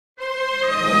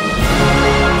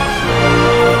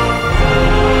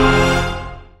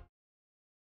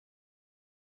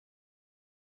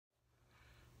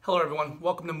Hello everyone,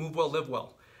 welcome to Move Well, Live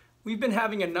Well. We've been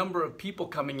having a number of people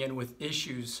coming in with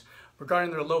issues regarding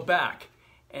their low back.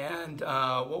 And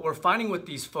what we're finding with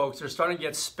these folks, they're starting to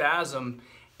get spasm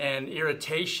and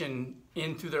irritation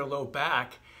in through their low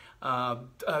back,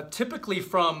 typically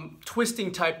from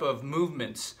twisting type of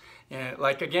movements. And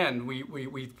like again,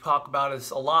 we talk about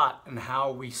this a lot and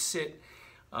how we sit.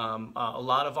 A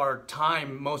lot of our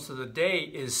time, most of the day,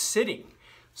 is sitting.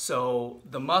 So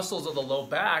the muscles of the low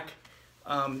back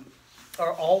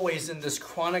are always in this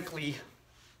chronically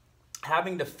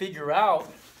having to figure out,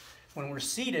 when we're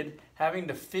seated, having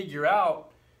to figure out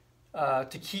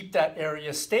to keep that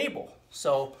area stable.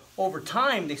 So over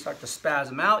time, they start to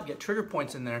spasm out, get trigger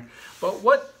points in there. But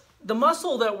what the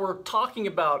muscle that we're talking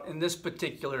about in this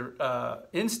particular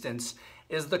instance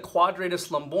is the Quadratus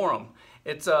Lumborum.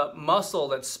 It's a muscle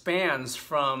that spans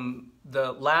from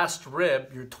the last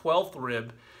rib, your 12th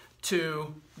rib,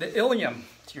 to the ilium,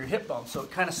 to your hip bone. So it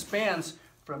kind of spans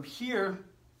from here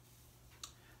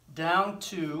down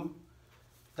to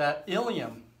that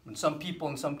ilium. And some people,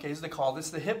 in some cases, they call this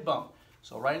the hip bone.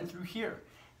 So right in through here.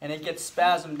 And it gets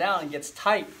spasmed down and gets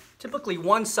tight, typically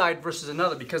one side versus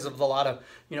another because of a lot of,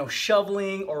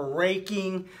 shoveling or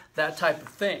raking, that type of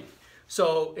thing.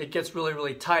 So it gets really,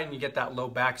 really tight and you get that low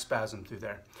back spasm through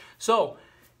there. So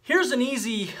here's an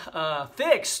easy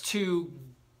fix to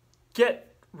get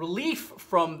relief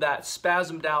from that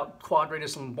spasmed out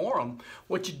Quadratus Lumborum.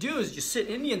 What you do is you sit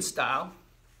Indian style.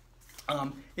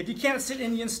 If you can't sit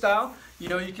Indian style, you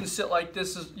can sit like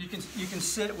this. You can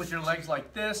sit with your legs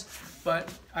like this,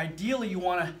 but ideally you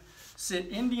want to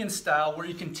sit Indian style where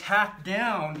you can tack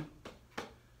down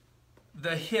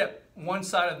the hip, one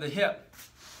side of the hip.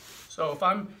 So if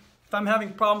I'm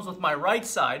having problems with my right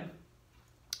side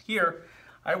here,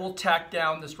 I will tack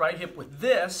down this right hip with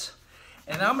this.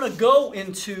 And I'm going to go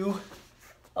into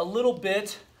a little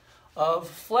bit of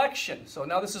flexion. So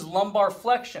now this is lumbar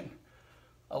flexion.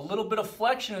 A little bit of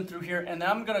flexion through here, and then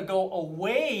I'm going to go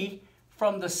away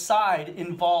from the side,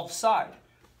 involved side,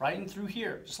 right in through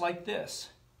here, just like this.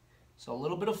 So a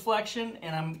little bit of flexion,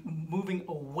 and I'm moving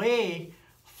away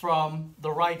from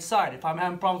the right side. If I'm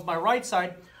having problems with my right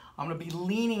side, I'm going to be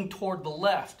leaning toward the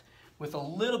left with a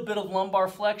little bit of lumbar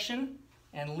flexion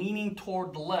and leaning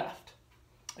toward the left.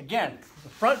 Again, the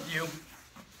front view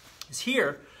is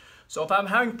here. So if I'm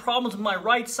having problems with my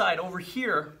right side over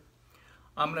here,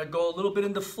 I'm going to go a little bit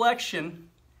into flexion,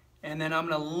 and then I'm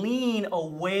going to lean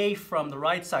away from the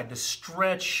right side to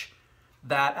stretch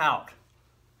that out.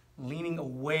 Leaning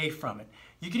away from it.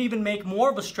 You can even make more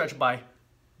of a stretch by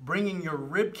bringing your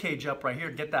rib cage up right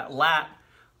here. Get that lat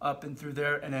up and through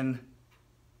there, and then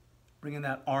bringing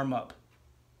that arm up.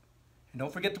 And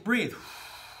don't forget to breathe.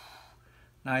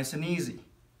 Nice and easy.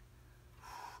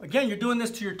 Again, you're doing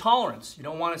this to your tolerance. You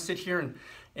don't want to sit here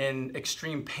in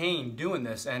extreme pain doing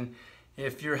this. And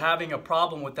if you're having a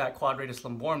problem with that Quadratus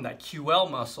Lumborum, that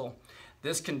QL muscle,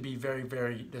 this can be very,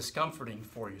 very discomforting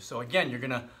for you. So again, you're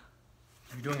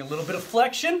doing a little bit of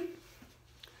flexion.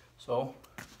 So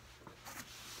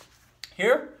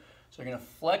here, so you're going to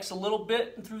flex a little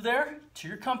bit through there to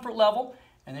your comfort level,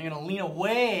 and then you're going to lean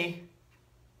away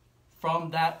from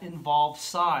that involved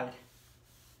side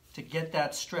to get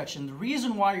that stretch. And the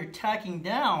reason why you're tacking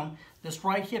down this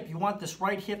right hip, you want this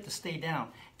right hip to stay down.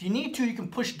 If you need to, you can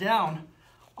push down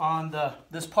on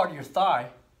this part of your thigh.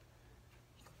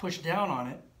 You can push down on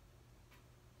it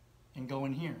and go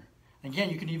in here. Again,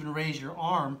 you can even raise your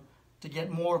arm to get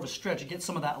more of a stretch. You get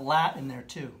some of that lat in there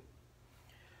too.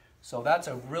 So that's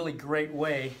a really great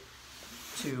way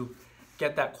to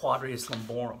get that Quadratus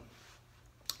Lumborum.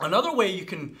 Another way you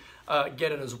can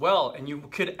get it as well, and you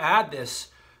could add this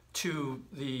to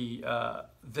the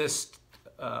this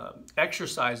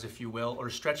exercise, if you will, or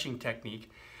stretching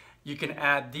technique. You can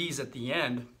add these at the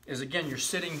end. Is again, you're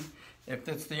sitting, if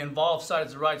it's the involved side,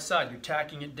 it's the right side, you're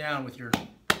tacking it down with your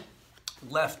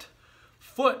left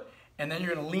foot, and then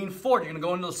you're going to lean forward. You're going to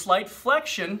go into a slight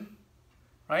flexion,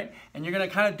 right? And you're going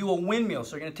to kind of do a windmill.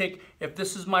 So you're going to take, if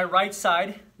this is my right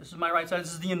side, this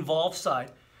is the involved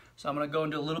side. So I'm going to go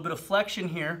into a little bit of flexion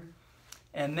here,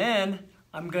 and then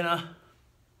I'm going to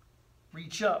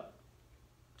reach up,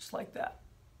 just like that.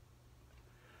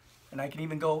 And I can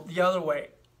even go the other way,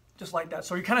 just like that.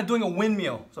 So you're kind of doing a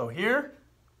windmill. So here,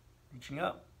 reaching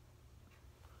up.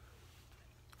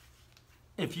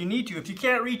 If you need to, if you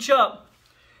can't reach up,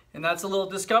 and that's a little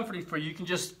discomforting for you, you can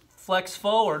just flex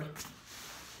forward.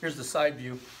 Here's the side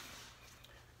view.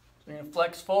 So you're going to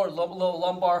flex forward, a little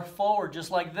lumbar forward, just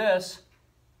like this.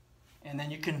 And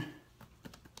then you can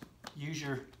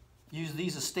use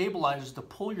these as stabilizers to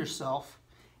pull yourself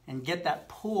and get that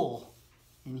pull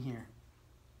in here.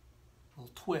 A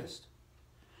little twist.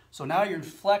 So now you're in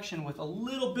flexion with a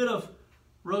little bit of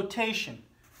rotation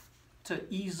to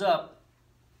ease up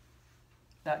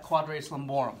that quadratus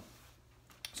lumborum.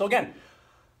 So again,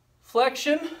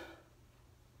 flexion,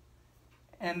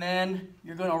 and then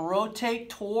you're going to rotate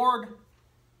toward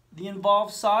the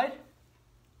involved side.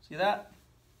 See that?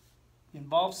 The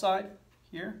involved side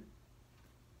here.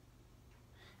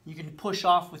 You can push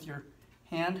off with your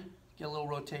hand, get a little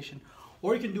rotation.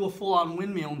 Or you can do a full-on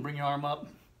windmill and bring your arm up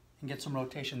and get some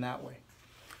rotation that way.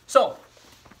 So,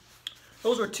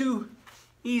 those are two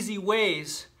easy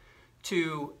ways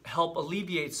to help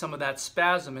alleviate some of that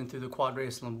spasm in through the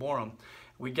quadratus lumborum.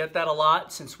 We get that a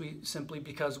lot simply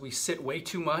because we sit way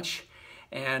too much,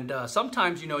 and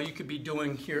sometimes, you know, you could be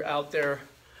doing here out there,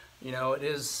 you know, it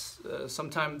is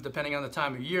sometimes depending on the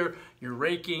time of year, you're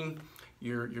raking,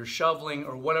 you're shoveling,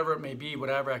 or whatever it may be,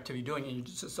 whatever activity you're doing, and you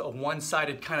just a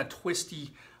one-sided kind of twisty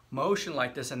motion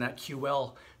like this, and that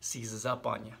QL seizes up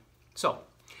on you. So,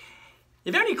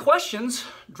 if you have any questions,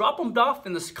 drop them off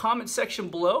in the comment section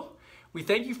below. We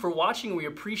thank you for watching. We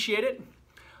appreciate it.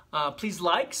 Please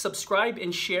like, subscribe,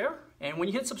 and share. And when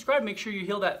you hit subscribe, make sure you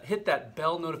hit that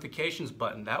bell notifications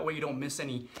button. That way you don't miss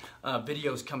any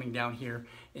videos coming down here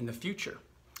in the future.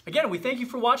 Again, we thank you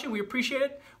for watching. We appreciate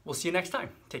it. We'll see you next time.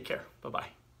 Take care.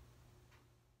 Bye-bye.